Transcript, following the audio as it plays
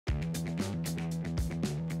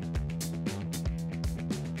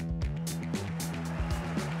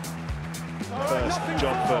first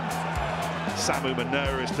job for Samu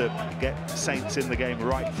Manoa is to get Saints in the game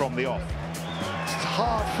right from the off. It's a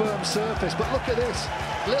hard, firm surface, but look at this.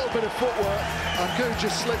 Little bit of footwork, and Good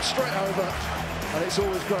just slipped straight over. And it's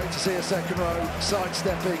always great to see a second row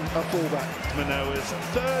sidestepping a fullback. Manoa's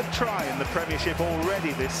third try in the Premiership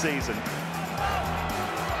already this season.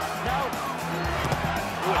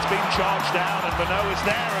 Oh, it's been charged down, and Manoa's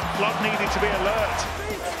there, and Flood needed to be alert.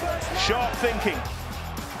 Sharp thinking.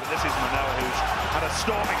 But this is Manoa, who's had a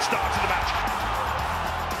storming start to the match.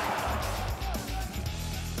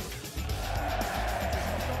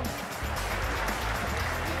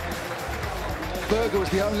 Berger was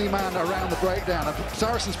the only man around the breakdown, and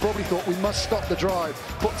Saracens probably thought we must stop the drive,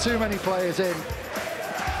 put too many players in,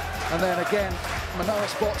 and then again Manoa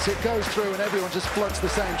spots it, goes through, and everyone just floods the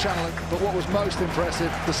same channel. But what was most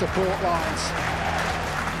impressive, the support lines.